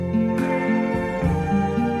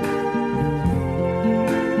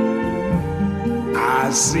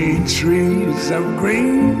see trees of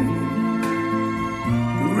green,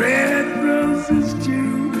 red roses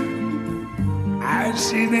too. I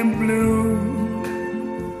see them bloom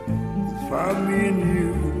for me and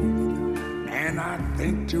you. And I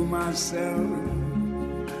think to myself,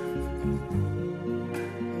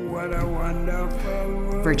 what a wonderful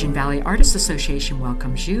world. Virgin Valley Artists Association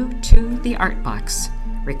welcomes you to The Art Box,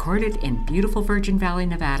 recorded in beautiful Virgin Valley,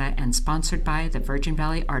 Nevada, and sponsored by the Virgin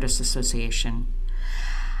Valley Artists Association.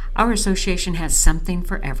 Our association has something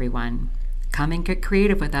for everyone. Come and get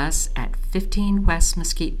creative with us at 15 West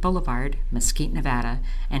Mesquite Boulevard, Mesquite, Nevada,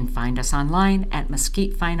 and find us online at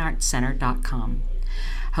mesquitefineartscenter.com.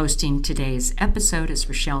 Hosting today's episode is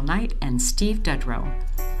Rochelle Knight and Steve Dudrow.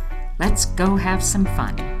 Let's go have some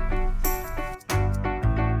fun.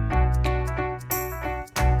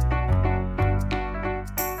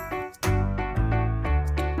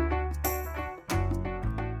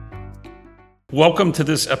 Welcome to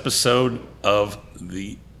this episode of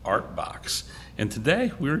The Art Box. And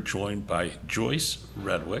today we're joined by Joyce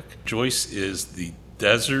Redweik. Joyce is the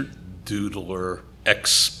desert doodler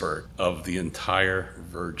expert of the entire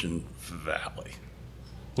Virgin Valley.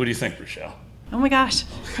 What do you think, Rochelle? Oh my gosh.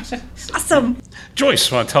 Awesome. Joyce,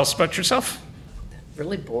 want to tell us about yourself?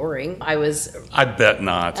 Really boring. I bet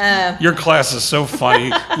not. Your class is so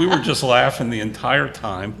funny. We were just laughing the entire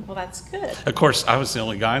time. Well, that's good. Of course, I was the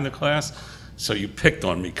only guy in the class, so you picked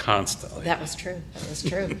on me constantly. That was true.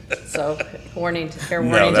 So, fair warning to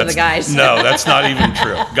the guys. No, that's not even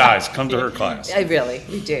true. Guys, come to her class.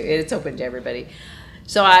 We do. It's open to everybody.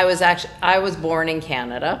 So I was born in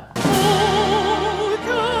Canada.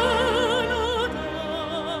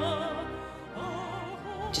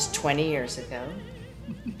 Just 20 years ago.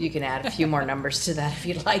 You can add a few more numbers to that if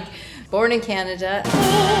you'd like. Born in Canada.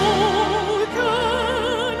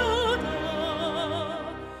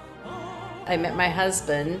 I met my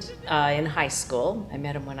husband in high school. I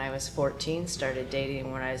met him when I was 14, started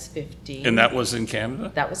dating when I was 15. And that was in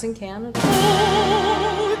Canada? That was in Canada.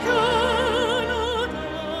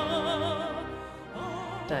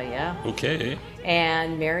 Yeah. Okay.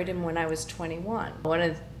 And married him when I was 21. One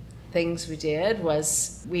of the things we did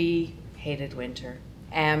was we hated winter.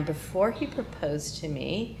 And before he proposed to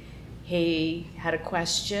me, he had a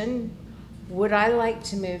question, would I like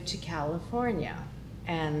to move to California?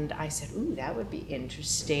 And I said, ooh, that would be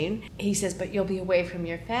interesting. He says, but you'll be away from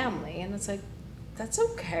your family. And it's like, that's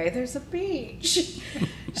okay, there's a beach.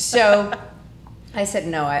 So I said,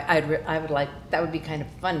 no, I would like, that would be kind of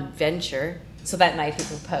a fun venture. So that night he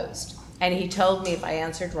proposed. And he told me if I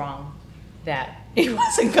answered wrong, that he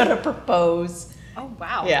wasn't gonna propose. Oh,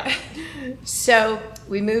 wow. Yeah. So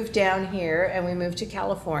we moved down here and we moved to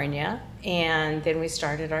California. And then we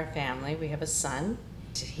started our family. We have a son.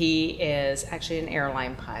 He is actually an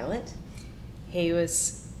airline pilot. He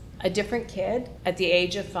was a different kid. At the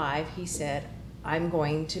age of 5, he said, I'm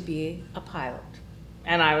going to be a pilot.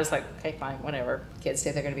 And I was like, okay, fine, whatever. Kids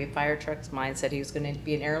say they're going to be fire trucks. Mine said he was going to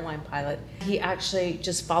be an airline pilot. He actually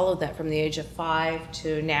just followed that from the age of 5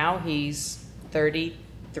 to now he's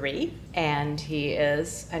 33, and he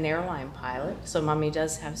is an airline pilot. So mommy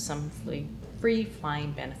does have some free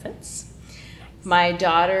flying benefits. My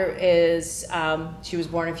daughter is, she was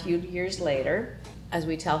born a few years later. As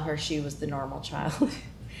we tell her, she was the normal child.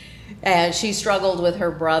 And she struggled with her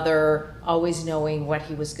brother, always knowing what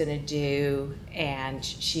he was going to do. And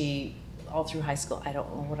she, all through high school, I don't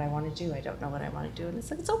know what I want to do. I don't know what I want to do. And it's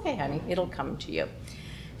like, it's okay, honey. It'll come to you.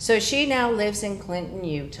 So she now lives in Clinton,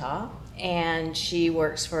 Utah. And she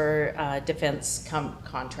works for a defense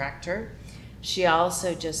contractor. She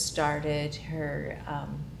also just started her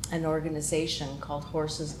an organization called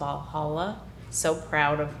Horses Valhalla. So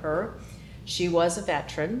proud of her. She was a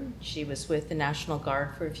veteran. She was with the National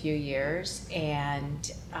Guard for a few years,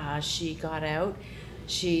 and she got out.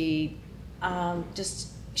 She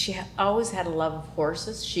always had a love of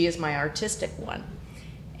horses. She is my artistic one.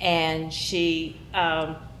 And they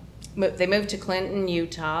moved to Clinton,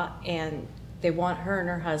 Utah, and they want her and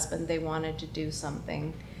her husband, they wanted to do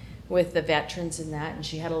something with the veterans and that, and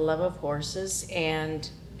she had a love of horses, and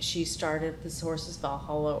she started this Horses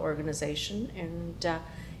Valhalla organization, and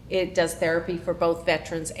it does therapy for both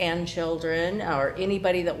veterans and children, or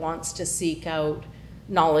anybody that wants to seek out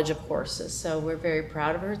knowledge of horses. So we're very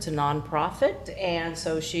proud of her. It's a nonprofit, and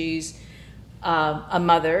so she's a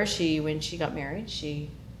mother. When she got married, she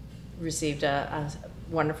received a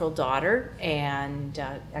wonderful daughter, and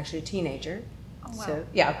actually a teenager. Oh, wow. So,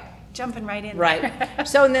 yeah. Jumping right in. Right.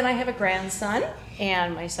 So, and then I have a grandson,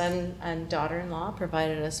 and my son and daughter-in-law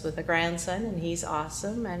provided us with a grandson, and he's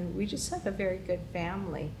awesome, and we just have a very good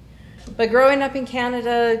family. But growing up in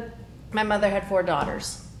Canada, my mother had 4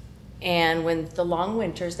 daughters. And when the long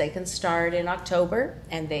winters, they can start in October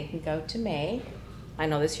and they can go to May. I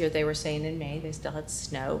know this year they were saying in May, they still had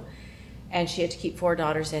snow. And she had to keep 4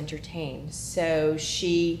 daughters entertained. So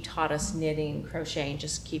she taught us knitting, crocheting,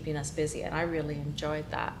 just keeping us busy. And I really enjoyed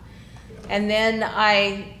that. And then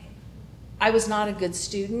I was not a good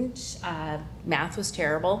student. Math was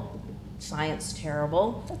terrible, science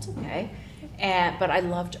terrible. That's okay. But I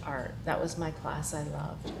loved art. That was my class I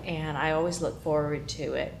loved. And I always looked forward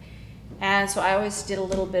to it. And so I always did a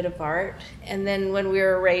little bit of art. And then when we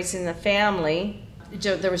were raising the family,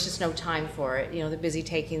 there was just no time for it. You know, they're busy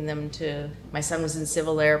taking them to, my son was in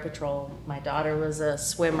Civil Air Patrol. My daughter was a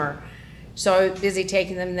swimmer. So I was busy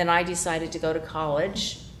taking them. Then I decided to go to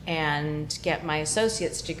college and get my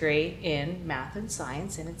associate's degree in math and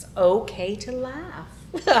science. And it's okay to laugh.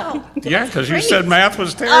 Yeah, because you said math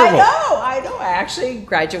was terrible. I know. I actually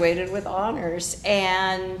graduated with honors.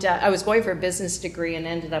 And I was going for a business degree and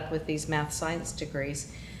ended up with these math science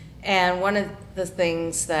degrees. And one of the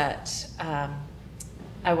things that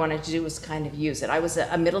I wanted to do was kind of use it. I was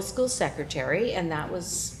a middle school secretary, and that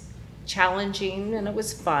was challenging, and it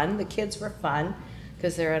was fun. The kids were fun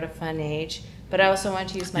because they're at a fun age. But I also wanted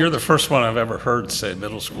to use my... You're the first one I've ever heard say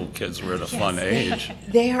middle school kids were at a fun age.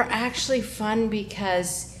 They are actually fun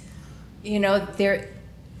because, you know, they're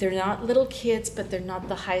not little kids, but they're not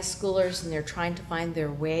the high schoolers, and they're trying to find their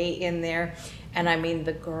way in there. And I mean,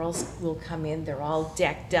 the girls will come in, they're all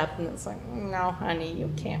decked up, and it's like, no, honey, you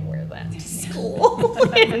can't wear that to school,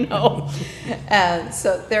 you know.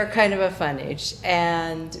 So they're kind of a fun age,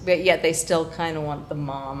 but yet they still kind of want the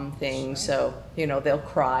mom thing. So, you know, they'll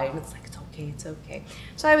cry, and it's like, it's okay.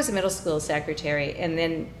 So I was a middle school secretary, and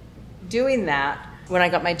then doing that, when I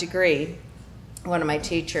got my degree, one of my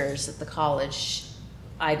teachers at the college,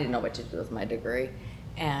 I didn't know what to do with my degree,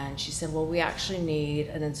 and she said, well, we actually need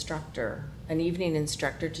an instructor, an evening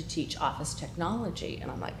instructor to teach office technology. And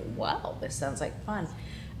I'm like, wow, this sounds like fun.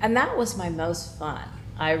 And that was my most fun.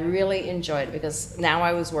 I really enjoyed it because now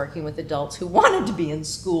I was working with adults who wanted to be in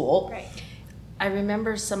school. Right. I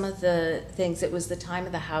remember some of the things. It was the time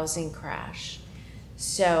of the housing crash.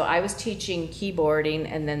 So I was teaching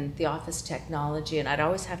keyboarding and then the office technology, and I'd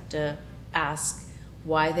always have to ask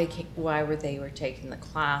why they were taking the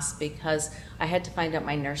class, because I had to find out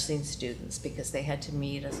my nursing students, because they had to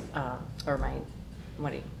meet us, I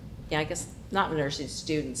guess not nursing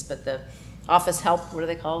students, but the office help, what do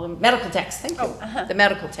they call them? Medical techs, thank you. The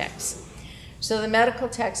medical techs. So the medical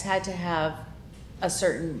techs had to have a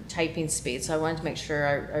certain typing speed, so I wanted to make sure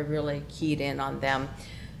I really keyed in on them.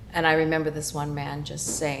 And I remember this one man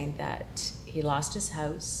just saying that he lost his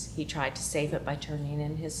house. He tried to save it by turning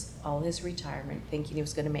in all his retirement, thinking he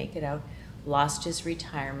was going to make it out, lost his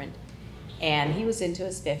retirement, and he was into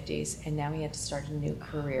his 50s, and now he had to start a new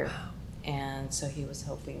career. And so he was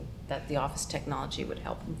hoping that the office technology would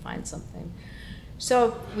help him find something.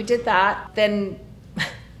 So we did that. Then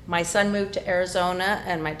my son moved to Arizona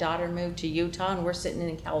and my daughter moved to Utah, and we're sitting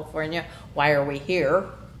in California. Why are we here?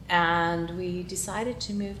 And we decided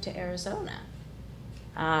to move to Arizona.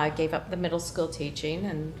 I gave up the middle school teaching,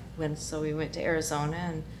 and so we went to Arizona.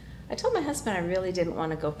 And I told my husband I really didn't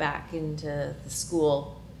want to go back into the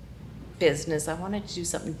school business. I wanted to do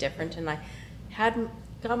something different, and I had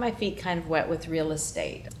got my feet kind of wet with real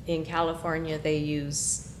estate. In California, they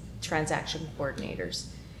use transaction coordinators.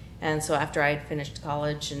 And so after I had finished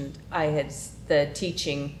college and I had the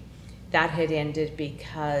teaching, that had ended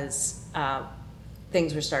because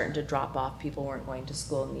things were starting to drop off. People weren't going to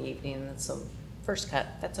school in the evening, and so first cut,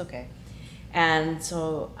 that's okay. And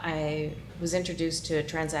so I was introduced to a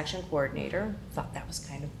transaction coordinator, thought that was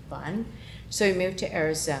kind of fun. So we moved to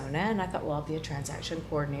Arizona, and I thought, well, I'll be a transaction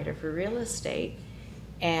coordinator for real estate,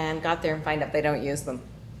 and got there and find out they don't use them.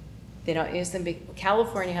 They don't use them.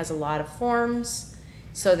 California has a lot of forms,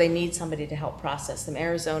 so they need somebody to help process them.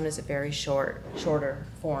 Arizona is a very shorter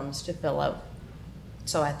forms to fill out.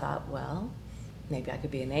 So I thought, well, maybe I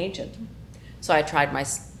could be an agent. So I tried my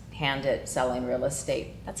hand at selling real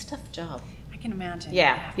estate. That's a tough job. I can imagine.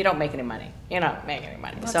 Yeah, you don't make any money. You don't make any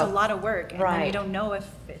money. Well, it's a lot of work, and then Right. you don't know if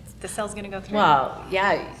the sale's going to go through. Well,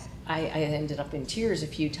 yeah, I ended up in tears a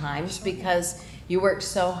few times because you worked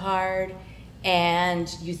so hard,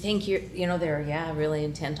 and you think they're really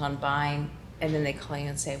intent on buying, and then they call you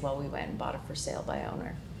and say, well, we went and bought it for sale by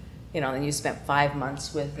owner. Then you spent 5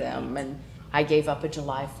 months with them, and I gave up a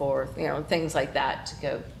July 4th, things like that to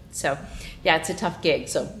go. So, yeah, it's a tough gig,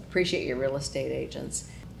 so appreciate your real estate agents.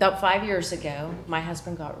 About 5 years ago, my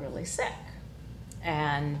husband got really sick,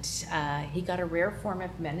 and he got a rare form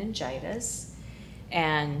of meningitis,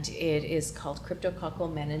 and it is called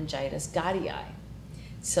cryptococcal meningitis gaddii.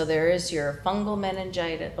 So there is your fungal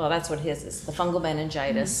meningitis. Well, that's what his is, the fungal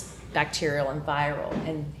meningitis, bacterial and viral.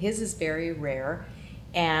 And his is very rare,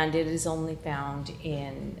 and it is only found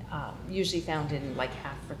in, usually found in like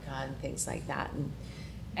Africa and things like that.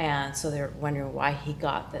 And so they're wondering why he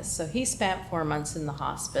got this. So he spent 4 months in the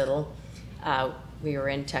hospital. We were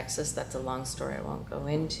in Texas. That's a long story I won't go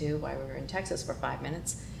into, why we were in Texas for 5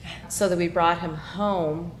 minutes. So that we brought him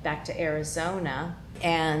home back to Arizona,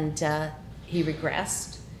 and he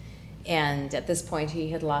regressed. And at this point, he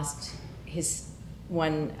had lost his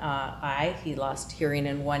one eye. He lost hearing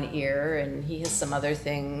in one ear, and he has some other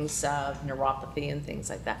things, neuropathy and things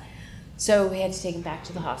like that. So we had to take him back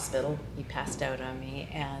to the hospital. He passed out on me,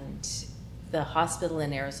 and the hospital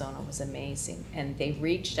in Arizona was amazing. And they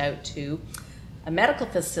reached out to a medical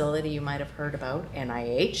facility you might have heard about,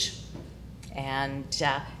 NIH, and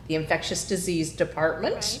the infectious disease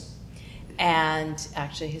department. Right. And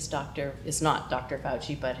actually his doctor is not Dr.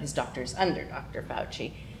 Fauci, but his doctor is under Dr.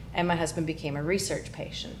 Fauci. And my husband became a research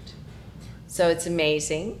patient. So it's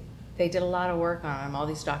amazing. They did a lot of work on him. All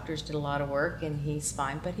these doctors did a lot of work, and he's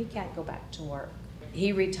fine, but he can't go back to work.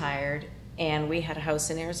 He retired, and we had a house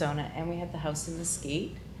in Arizona, and we had the house in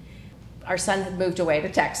Mesquite. Our son had moved away to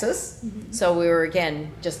Texas, so we were,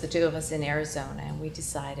 again, just the two of us in Arizona, and we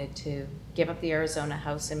decided to give up the Arizona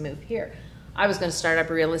house and move here. I was going to start up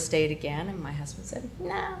real estate again, and my husband said,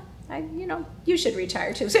 "Nah, you should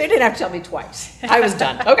retire too." So he didn't have to tell me twice. I was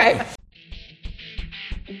done. Okay.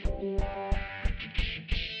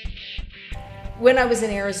 When I was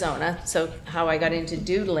in Arizona, so how I got into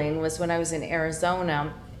doodling was when I was in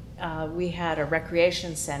Arizona, we had a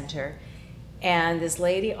recreation center, and this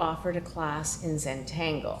lady offered a class in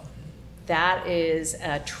Zentangle. That is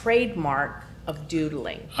a trademark of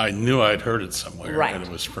doodling. I knew I'd heard it somewhere, Right. and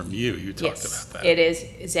it was from you. You talked Yes, about that. it is.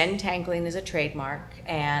 Zentangling is a trademark,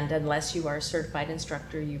 and unless you are a certified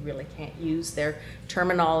instructor, you really can't use their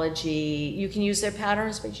terminology. You can use their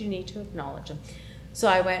patterns, but you need to acknowledge them. So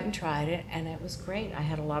I went and tried it, and it was great. I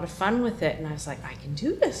had a lot of fun with it, and I was like, I can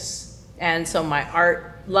do this. And so my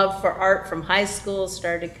love for art from high school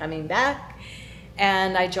started coming back,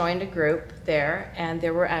 and I joined a group there, and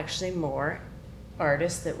there were actually more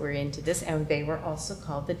artists that were into this, and they were also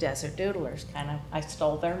called the Desert Doodlers. I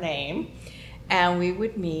stole their name, and we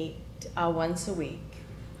would meet once a week,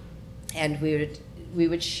 and we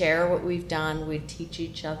would share what we've done. We'd teach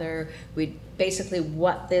each other. We'd basically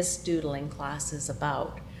what this doodling class is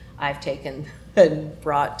about. I've taken and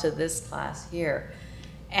brought to this class here,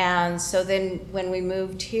 and so then when we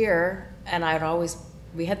moved here, and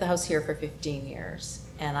we had the house here for 15 years,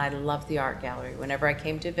 and I loved the art gallery. Whenever I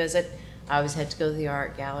came to visit, I always had to go to the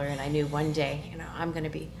art gallery, and I knew one day, I'm going to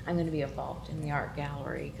be involved in the art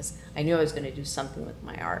gallery, because I knew I was going to do something with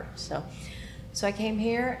my art. So I came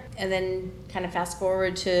here, and then kind of fast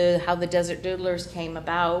forward to how the Desert Doodlers came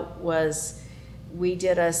about was we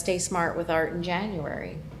did a Stay Smart with Art in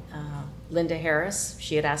January. Linda Harris,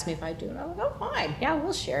 she had asked me if I'd do it. I was like, oh, fine, yeah,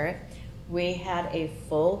 we'll share it. We had a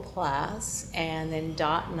full class, and then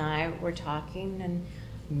Dot and I were talking, and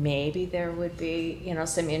maybe there would be,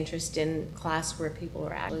 some interest in class where people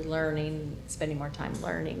are actually learning, spending more time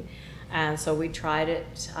learning. And so we tried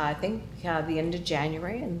it, I think, the end of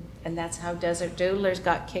January, and that's how Desert Doodlers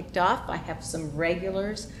got kicked off. I have some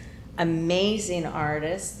regulars, amazing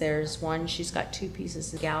artists. There's one, she's got 2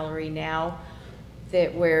 pieces in the gallery now,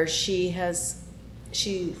 where she has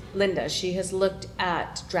looked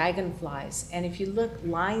at dragonflies. And if you look,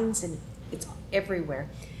 lines, and it's everywhere.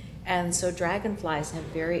 And so dragonflies have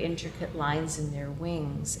very intricate lines in their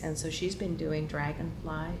wings. And so she's been doing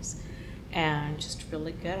dragonflies, and just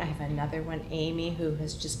really good. I have another one, Amy, who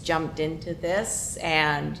has just jumped into this,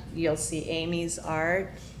 and you'll see Amy's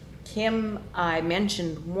art. Kim, I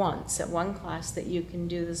mentioned once at one class that you can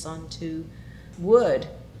do this onto wood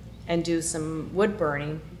and do some wood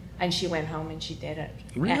burning, and she went home and she did it.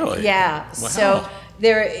 Really? Yeah. Wow. So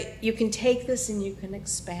you can take this and you can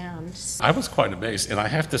expand. I was quite amazed, and I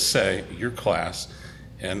have to say, your class,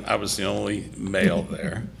 and I was the only male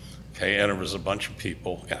there, okay, and there was a bunch of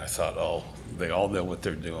people, and I thought, oh, they all know what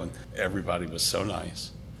they're doing. Everybody was so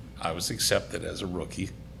nice. I was accepted as a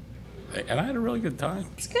rookie, and I had a really good time.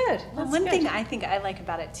 It's good. Well, That's one good. thing I think I like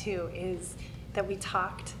about it too is that we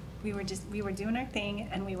talked. We were doing our thing,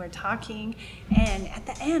 and we were talking, and at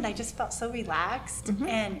the end I just felt so relaxed,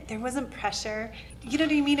 and there wasn't pressure. You know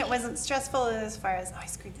what I mean? It wasn't stressful as far as, oh, I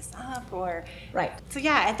screwed this up, or Right. So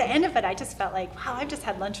yeah, at the end of it I just felt like, wow, I've just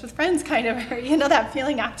had lunch with friends, kind of, or, that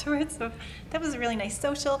feeling afterwards. So that was a really nice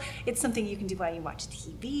social. It's something you can do while you watch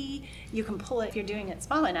TV. You can pull it if you're doing it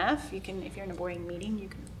small enough. You can, if you're in a boring meeting, you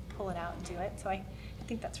can pull it out and do it. So I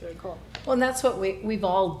think that's really cool. Well, and that's what we've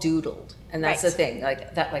all doodled, and that's Right. the thing.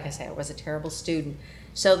 Like I say, I was a terrible student.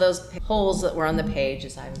 So those holes that were on the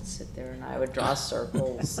pages, I would sit there and I would draw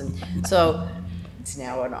circles, and so it's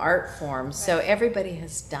now an art form. So everybody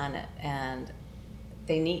has done it, and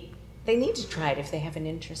they need to try it if they have an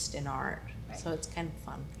interest in art. Right. So it's kind of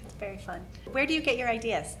fun. It's very fun. Where do you get your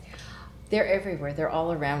ideas? They're everywhere. They're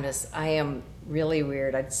all around us. I am really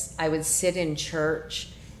weird. I would sit in church,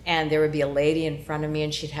 and there would be a lady in front of me,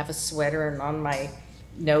 and she'd have a sweater, and on my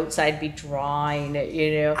notes I'd be drawing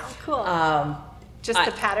it, Oh, cool. Just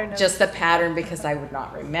the pattern. Just the pattern, because I would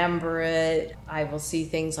not remember it. I will see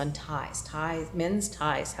things on ties. Men's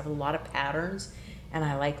ties have a lot of patterns, and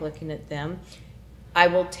I like looking at them. I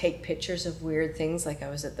will take pictures of weird things, like I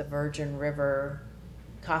was at the Virgin River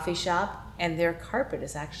coffee shop, and their carpet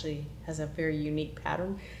has a very unique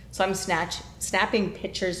pattern. So I'm snapping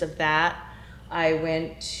pictures of that. I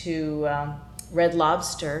went to Red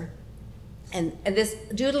Lobster, and this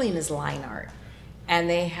doodling is line art. And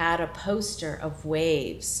they had a poster of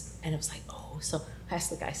waves, and it was like, oh, so I asked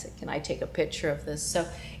the guy, I said, can I take a picture of this? So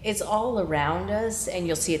it's all around us, and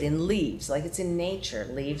you'll see it in leaves, like it's in nature.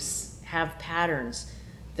 Leaves have patterns.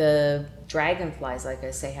 The dragonflies, like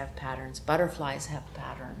I say, have patterns. Butterflies have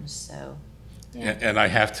patterns, so. Yeah. And I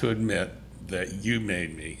have to admit that you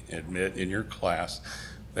made me admit in your class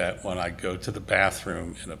that when I go to the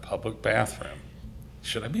bathroom, in a public bathroom,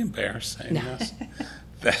 should I be embarrassed saying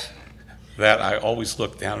this? That I always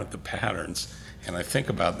look down at the patterns, and I think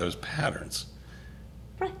about those patterns.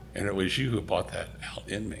 Right. And it was you who brought that out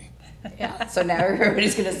in me. Yeah, so now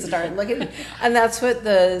everybody's going to start looking. And that's what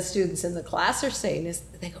the students in the class are saying, is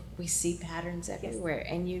they go, we see patterns everywhere,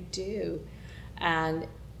 and you do. And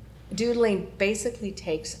doodling basically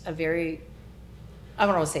takes a very, I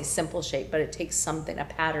don't want to say simple shape, but it takes something, a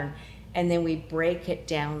pattern, and then we break it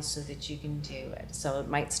down so that you can do it. So it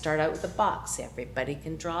might start out with a box. Everybody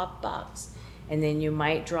can draw a box. And then you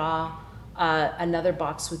might draw another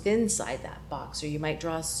box with inside that box, or you might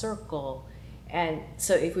draw a circle. And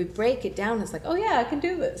so if we break it down, it's like, oh yeah, I can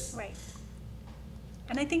do this. Right.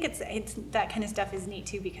 And I think it's that kind of stuff is neat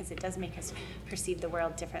too, because it does make us perceive the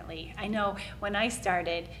world differently. I know when I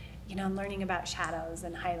started, learning about shadows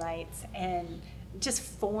and highlights and just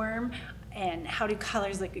form, and how do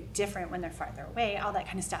colors look different when they're farther away, all that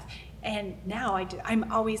kind of stuff. And now I'm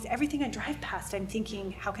always, everything I drive past, I'm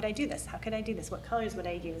thinking, how could I do this? How could I do this? What colors would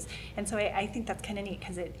I use? And so I think that's kind of neat,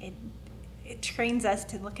 because it trains us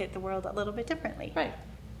to look at the world a little bit differently. Right.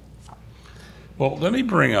 Well, let me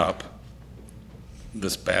bring up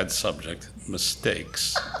this bad subject,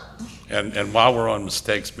 mistakes. And while we're on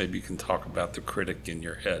mistakes, maybe you can talk about the critic in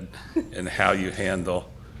your head and how you handle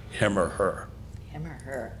him or her. Him or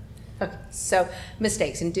her. Okay, so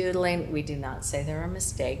mistakes in doodling, we do not say there are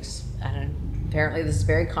mistakes. And apparently this is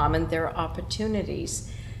very common. There are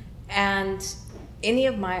opportunities. And any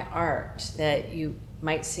of my art that you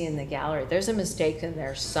might see in the gallery, there's a mistake in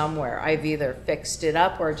there somewhere. I've either fixed it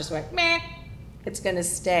up or just went, meh, it's going to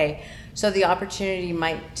stay. So the opportunity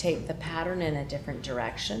might take the pattern in a different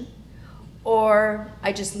direction, or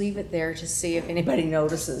I just leave it there to see if anybody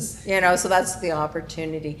notices, so that's the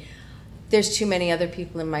opportunity. There's too many other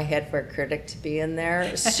people in my head for a critic to be in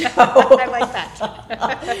there. So I like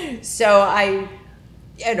that. So I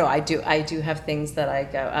do have things that I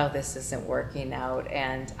go, oh, this isn't working out,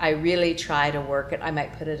 and I really try to work it. I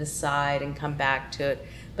might put it aside and come back to it,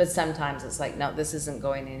 but sometimes it's like, no, this isn't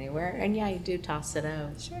going anywhere, and yeah, you do toss it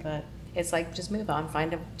out. Sure. But it's like, just move on,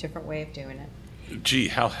 find a different way of doing it. Gee,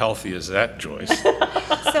 how healthy is that, Joyce?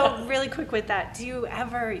 So really quick with that, do you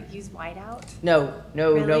ever use whiteout? No.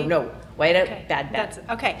 Whiteout, Okay. bad. That's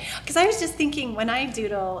okay. Because I was just thinking, when I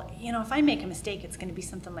doodle, if I make a mistake, it's going to be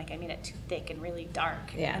something like I made it too thick and really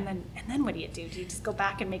dark. Yeah. And then what do? Do you just go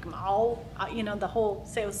back and make them all, the whole?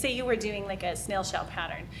 So say you were doing like a snail shell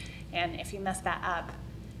pattern, and if you mess that up,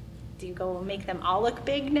 do you go make them all look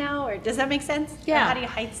big now, or does that make sense? Yeah. Or how do you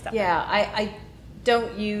hide stuff? Yeah, I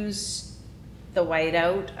don't use the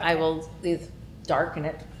whiteout. Okay. I will darken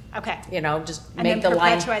it. Okay. Just And make then the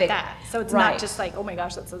line perpetuate thick. that, so it's Right. not just like, oh my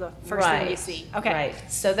gosh, that's the first thing you see. Okay.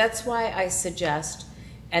 Right. So that's why I suggest,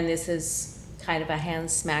 and this is kind of a hand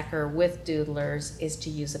smacker with doodlers, is to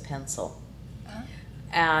use a pencil.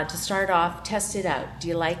 To start off, test it out. Do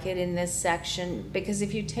you like it in this section? Because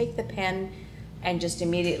if you take the pen and just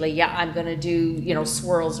immediately, I'm going to do,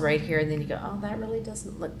 swirls right here, and then you go, oh, that really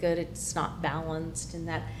doesn't look good. It's not balanced, and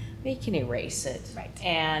that. You can erase it, Right.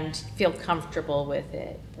 and feel comfortable with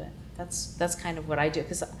it. But that's kind of what I do,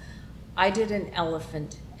 because I did an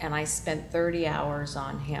elephant, and I spent 30 hours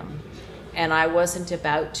on him, and I wasn't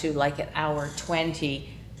about to, like at hour 20,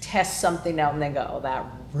 test something out and then go, oh, that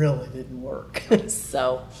really didn't work.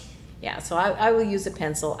 So I will use a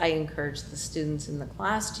pencil. I encourage the students in the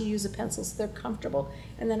class to use a pencil so they're comfortable.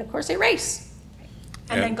 And then, of course, erase.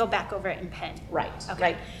 And then go back over it in pen. Right, Okay.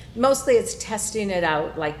 right. Mostly it's testing it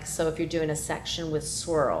out, like, so if you're doing a section with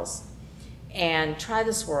swirls, and try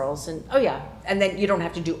the swirls, and and then you don't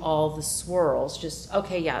have to do all the swirls, just,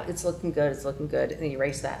 okay, yeah, it's looking good, and then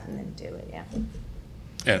erase that and then do it, yeah.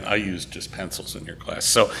 And I use just pencils in your class.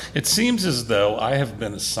 So it seems as though I have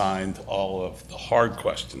been assigned all of the hard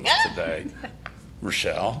questions today,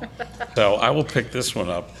 Rochelle. So I will pick this one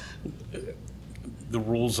up. The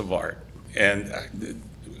rules of art. And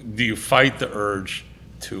do you fight the urge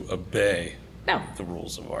to obey the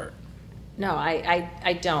rules of art? No,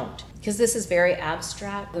 I don't. Because this is very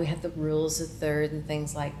abstract. We have the rules of third and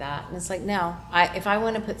things like that. And it's like, no, if I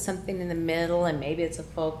want to put something in the middle and maybe it's a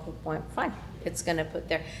focal point, fine. It's going to put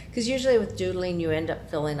there. Because usually with doodling, you end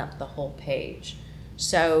up filling up the whole page.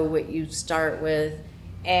 So what you start with,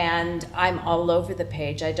 and I'm all over the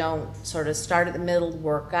page. I don't sort of start at the middle,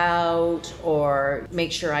 work out, or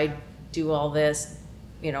make sure I do all this,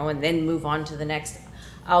 and then move on to the next.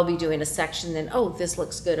 I'll be doing a section, then, oh, this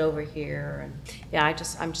looks good over here. And yeah,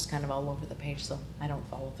 I'm just kind of all over the page, so I don't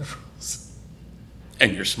follow the rules.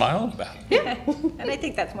 And you're smiling about it. Yeah. And I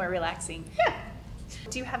think that's more relaxing. Yeah.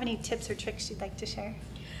 Do you have any tips or tricks you'd like to share?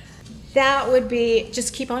 That would be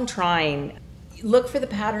just keep on trying. Look for the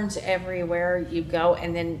patterns everywhere you go,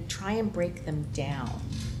 and then try and break them down.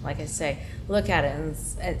 Like I say, look at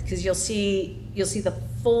it, because you'll see the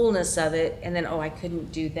fullness of it, and then, oh, I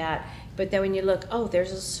couldn't do that. But then when you look, oh,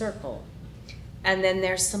 there's a circle, and then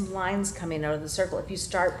there's some lines coming out of the circle. If you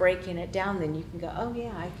start breaking it down, then you can go, oh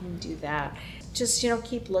yeah, I can do that. Just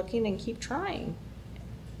keep looking and keep trying.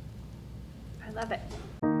 I love it.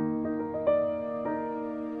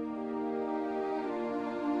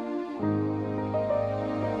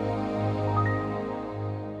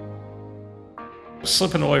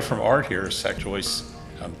 Slipping away from art here a sec, Joyce,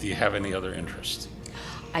 do you have any other interests?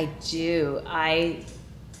 I do. I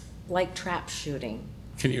like trap shooting.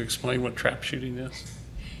 Can you explain what trap shooting is?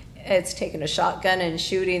 It's taking a shotgun and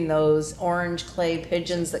shooting those orange clay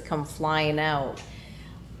pigeons that come flying out.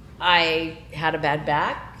 I had a bad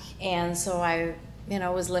back, and so I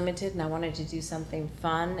was limited, and I wanted to do something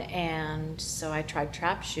fun, and so I tried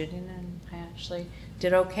trap shooting, and I actually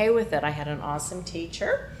did okay with it. I had an awesome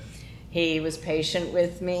teacher. He was patient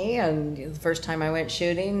with me, and the first time I went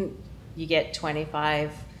shooting, you get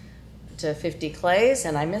 25 to 50 clays,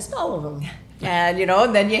 and I missed all of them. And,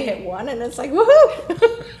 and then you hit one, and it's like,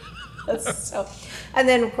 woohoo! And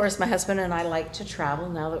then, of course, my husband and I like to travel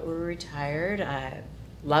now that we're retired. I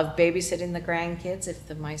love babysitting the grandkids.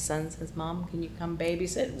 If my son says, Mom, can you come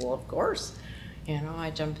babysit? Well, of course.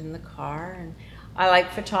 I jump in the car, and I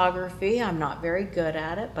like photography. I'm not very good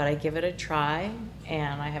at it, but I give it a try,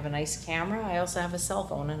 and I have a nice camera. I also have a cell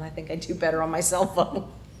phone, and I think I do better on my cell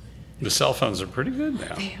phone. The cell phones are pretty good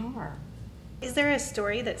now. They are. Is there a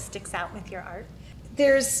story that sticks out with your art?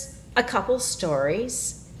 There's a couple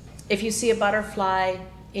stories. If you see a butterfly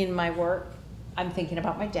in my work, I'm thinking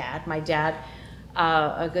about my dad. My dad,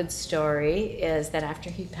 a good story is that after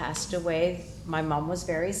he passed away, my mom was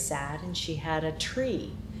very sad, and she had a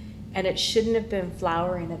tree. And it shouldn't have been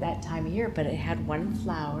flowering at that time of year, but it had one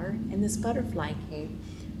flower, and this butterfly came.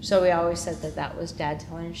 So we always said that was Dad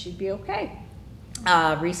telling her she'd be okay.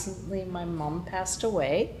 Recently, my mom passed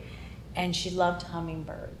away, and she loved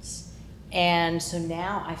hummingbirds. And so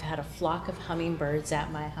now I've had a flock of hummingbirds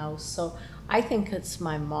at my house. So I think it's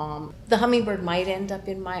my mom. The hummingbird might end up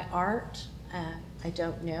in my art. I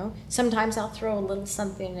don't know. Sometimes I'll throw a little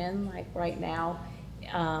something in, like right now.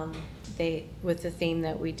 With the theme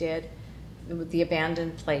that we did with the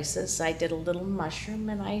abandoned places, I did a little mushroom,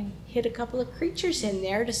 and I hid a couple of creatures in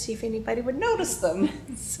there to see if anybody would notice them.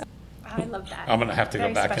 So, I love that. I'm going to have to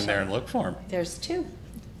Very go back special. in there and look for them. there's two.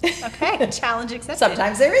 Okay, challenge accepted.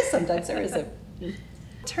 Sometimes there is, sometimes there isn't.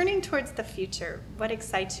 Turning towards the future, what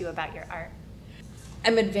excites you about your art?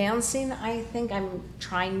 I'm advancing. I think I'm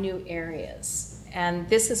trying new areas, and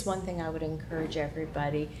this is one thing I would encourage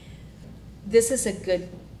everybody. This is a good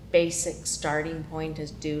basic starting point is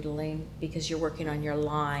doodling, because you're working on your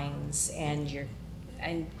lines and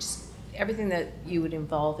just everything that you would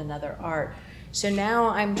involve in other art. So now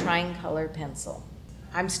I'm trying colored pencil.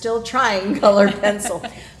 I'm still trying colored pencil,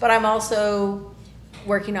 but I'm also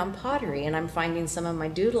working on pottery, and I'm finding some of my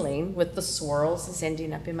doodling with the swirls is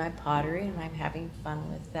ending up in my pottery, and I'm having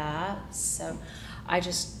fun with that. So I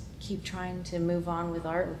just keep trying to move on with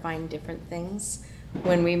art and find different things.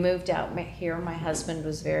 When we moved out here, my husband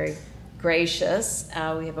was very gracious.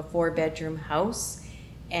 We have a 4-bedroom house,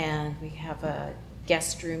 and we have a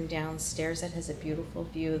guest room downstairs that has a beautiful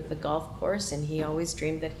view of the golf course, and he always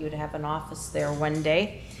dreamed that he would have an office there one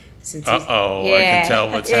day. Since I can tell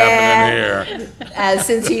what's happening here.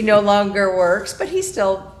 Since he no longer works, but he's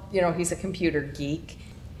still, he's a computer geek.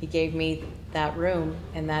 He gave me that room,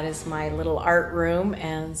 and that is my little art room,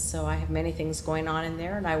 and so I have many things going on in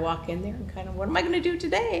there, and I walk in there and kind of, what am I going to do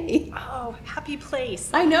today? Oh, happy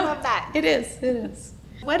place. I know. I love that. It is.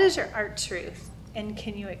 What is your art truth, and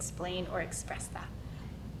can you explain or express that?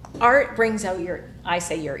 Art brings out your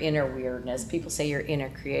inner weirdness. People say your inner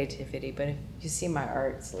creativity, but if you see my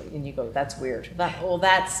art and you go, that's weird.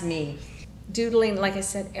 That's me. Doodling, like I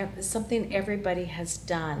said, is something everybody has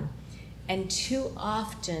done. And too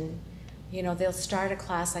often, they'll start a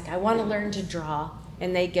class like, I want to learn to draw,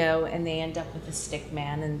 and they go and they end up with a stick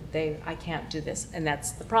man, and I can't do this. And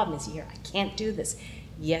that's the problem is here, I can't do this.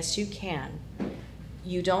 Yes, you can.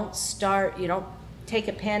 You don't take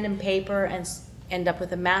a pen and paper and end up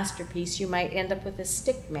with a masterpiece. You might end up with a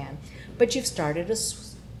stick man, but you've started a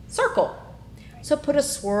circle. So put a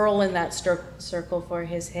swirl in that circle for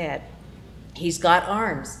his head. He's got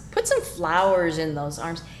arms. Put some flowers in those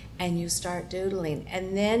arms, and you start doodling.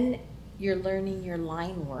 And then you're learning your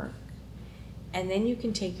line work. And then you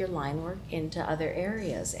can take your line work into other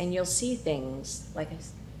areas, and you'll see things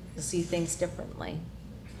differently.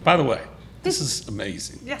 By the way, this is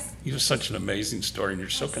amazing. Yes. You have such an amazing story, and you're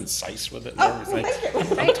so concise with it and Oh, everything. thank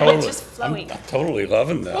you. Right? It's just flowing. I'm totally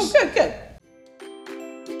loving this. Oh, good.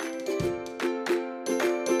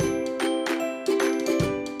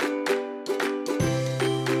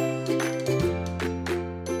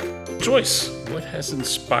 Joyce, what has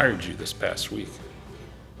inspired you this past week?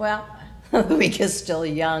 Well, the week is still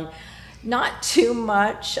young. Not too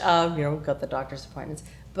much. We've got the doctor's appointments,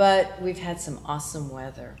 but we've had some awesome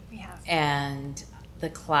weather. We have. And the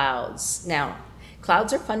clouds. Now,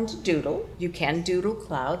 clouds are fun to doodle. You can doodle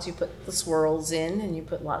clouds. You put the swirls in and you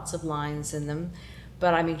put lots of lines in them.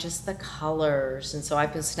 But just the colors. And so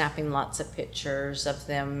I've been snapping lots of pictures of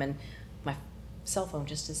them, and my cell phone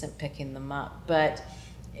just isn't picking them up. But,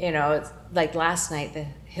 it's like last night, the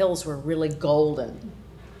hills were really golden.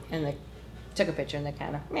 And I took a picture and they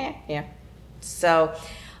kind of, yeah. So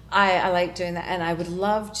I like doing that. And I would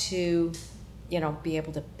love to, be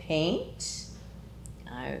able to paint.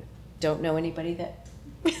 I don't know anybody that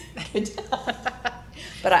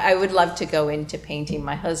but I would love to go into painting.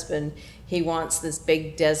 My husband, he wants this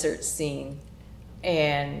big desert scene,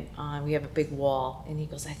 and we have a big wall, and he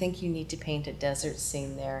goes, I think you need to paint a desert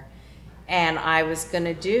scene there. And I was going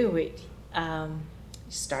to do it,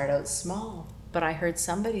 start out small, but I heard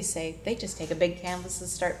somebody say they just take a big canvas and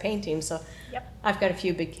start painting. So Yep. I've got a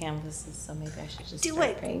few big canvases, so maybe I should just Do start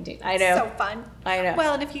it. painting. I know. So fun. I know.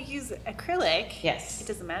 Well, and if you use acrylic, Yes. it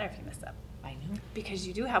doesn't matter if you mess up, I know. because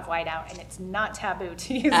you do have white out, and it's not taboo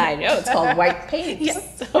to use it. I know, it's called white paint.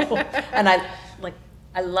 Yes. So, and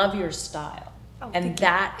I love your style. Oh, And thank you.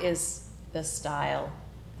 that is the style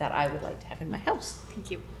that I would like to have in my house.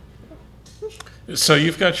 Thank you. So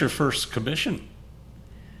you've got your first commission.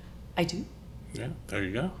 I do. Yeah, there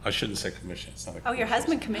you go. I shouldn't say commission. It's not a Oh, your commission.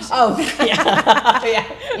 husband commissioned. Oh, yeah.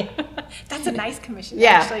 yeah. That's a nice commission,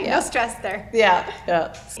 Yeah, actually. yeah. No stress there.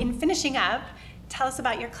 Yeah. In finishing up, tell us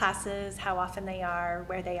about your classes, how often they are,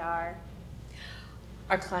 where they are.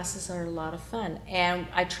 Our classes are a lot of fun, and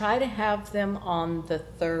I try to have them on the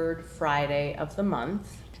third Friday of the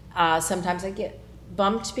month. Sometimes I get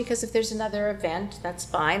bumped because if there's another event, that's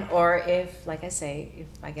fine. Or if, like I say, if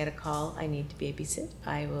I get a call, I need to babysit,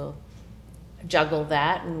 I will juggle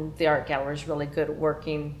that. And the art gallery is really good at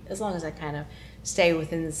working as long as I kind of stay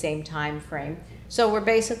within the same time frame. So we're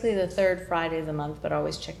basically the third Friday of the month, but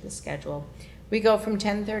always check the schedule. We go from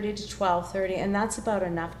 10:30 to 12:30, and that's about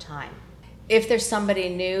enough time. If there's somebody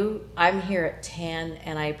new, I'm here at 10,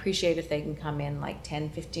 and I appreciate if they can come in like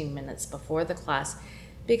 10-15 minutes before the class,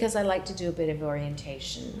 because I like to do a bit of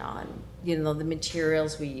orientation on, the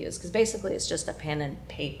materials we use, because basically it's just a pen and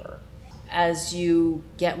paper. As you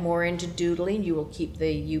get more into doodling, you will keep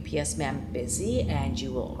the UPS man busy, and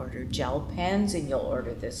you will order gel pens, and you'll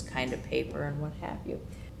order this kind of paper and what have you.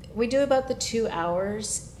 We do about the 2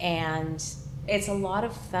 hours, and it's a lot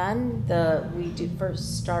of fun. We do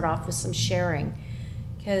first start off with some sharing,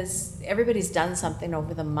 because everybody's done something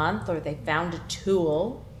over the month, or they found a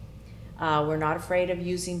tool. We're not afraid of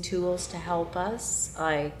using tools to help us.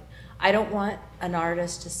 I don't want an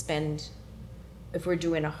artist to spend, if we're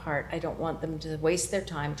doing a heart, I don't want them to waste their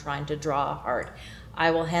time trying to draw a heart.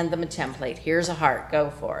 I will hand them a template. Here's a heart, go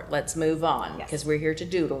for it. Let's move on, Yes. because we're here to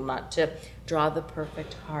doodle, not to draw the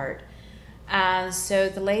perfect heart. So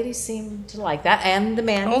the ladies seem to like that, and the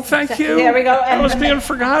man. Oh, thank you. There we go. I And was the being man.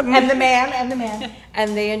 forgotten. And the man.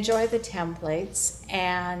 And they enjoy the templates.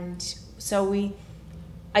 And so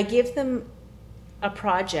I give them a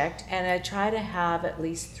project, and I try to have at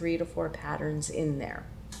least 3 to 4 patterns in there.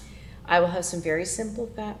 I will have some very simple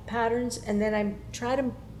patterns, and then I try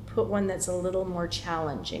to put one that's a little more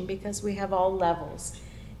challenging, because we have all levels,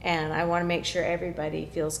 and I want to make sure everybody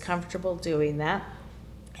feels comfortable doing that.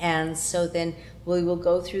 And so then we will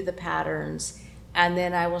go through the patterns, and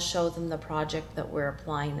then I will show them the project that we're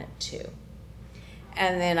applying it to.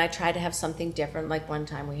 And then I try to have something different. Like one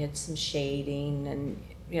time we had some shading, and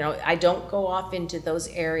I don't go off into those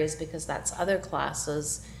areas because that's other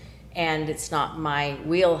classes and it's not my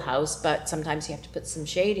wheelhouse, but sometimes you have to put some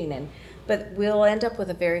shading in. But we'll end up with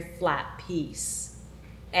a very flat piece,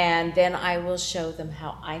 and then I will show them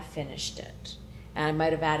how I finished it. And I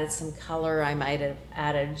might have added some color, I might have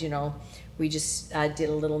added, we just did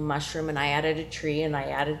a little mushroom, and I added a tree, and I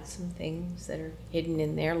added some things that are hidden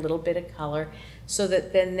in there, a little bit of color, so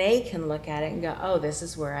that then they can look at it and go, oh, this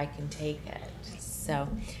is where I can take it. So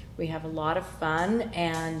we have a lot of fun,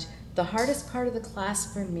 and the hardest part of the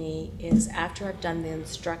class for me is after I've done the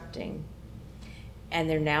instructing, and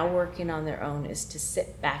they're now working on their own, is to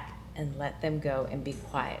sit back and let them go and be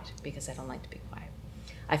quiet, because I don't like to be quiet.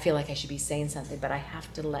 I feel like I should be saying something, but I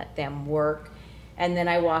have to let them work. And then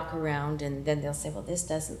I walk around, and then they'll say, well, this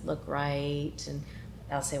doesn't look right. And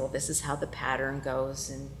I'll say, well, this is how the pattern goes.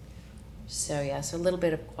 And so, so a little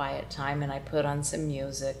bit of quiet time, and I put on some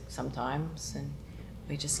music sometimes, and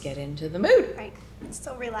we just get into the mood. Right. It's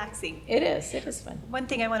so relaxing. It is fun. One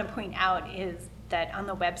thing I want to point out is that on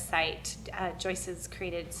the website, Joyce has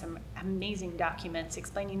created some amazing documents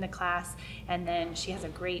explaining the class, and then she has a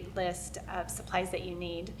great list of supplies that you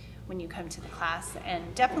need when you come to the class.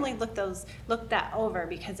 And definitely look that over,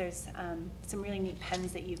 because there's some really neat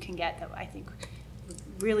pens that you can get that I think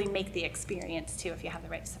really make the experience too if you have the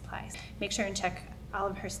right supplies. Make sure and check all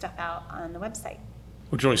of her stuff out on the website.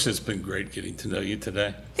 Well, Joyce, it's been great getting to know you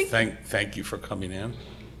today. Thank you for coming in.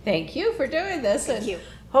 Thank you for doing this. Thank you.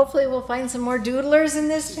 Hopefully we'll find some more doodlers in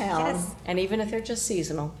this town. Yes. And even if they're just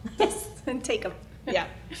seasonal. Yes, and take them. Yeah.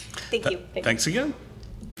 Thank you. Thanks again.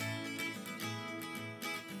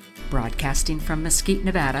 Broadcasting from Mesquite,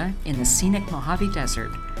 Nevada, in the scenic Mojave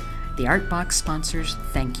Desert, the Art Box sponsors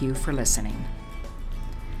thank you for listening.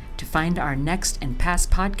 To find our next and past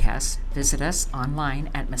podcasts, visit us online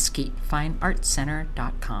at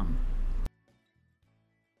mesquitefineartcenter.com.